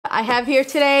I have here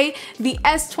today the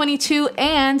S22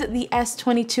 and the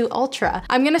S22 Ultra.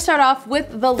 I'm gonna start off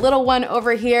with the little one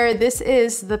over here. This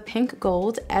is the pink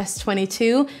gold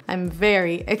S22. I'm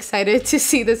very excited to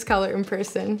see this color in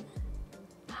person.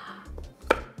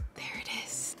 There it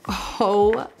is.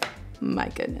 Oh my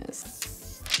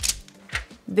goodness.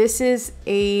 This is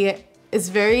it's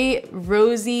very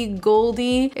rosy,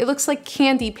 goldy. It looks like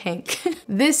candy pink.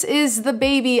 This is the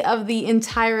baby of the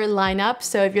entire lineup.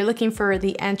 So if you're looking for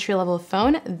the entry-level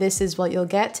phone, this is what you'll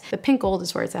get. The pink gold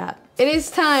is where it's at. It is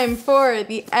time for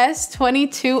the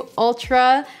S22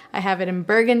 Ultra. I have it in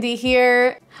burgundy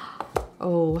here.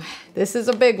 Oh, this is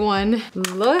a big one.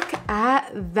 Look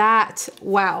at that.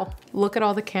 Wow, look at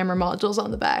all the camera modules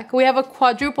on the back. We have a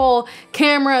quadruple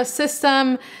camera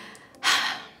system.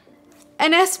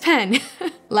 An S Pen.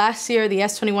 Last year, the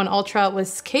S21 Ultra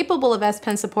was capable of S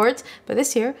Pen support, but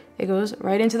this year, it goes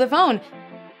right into the phone.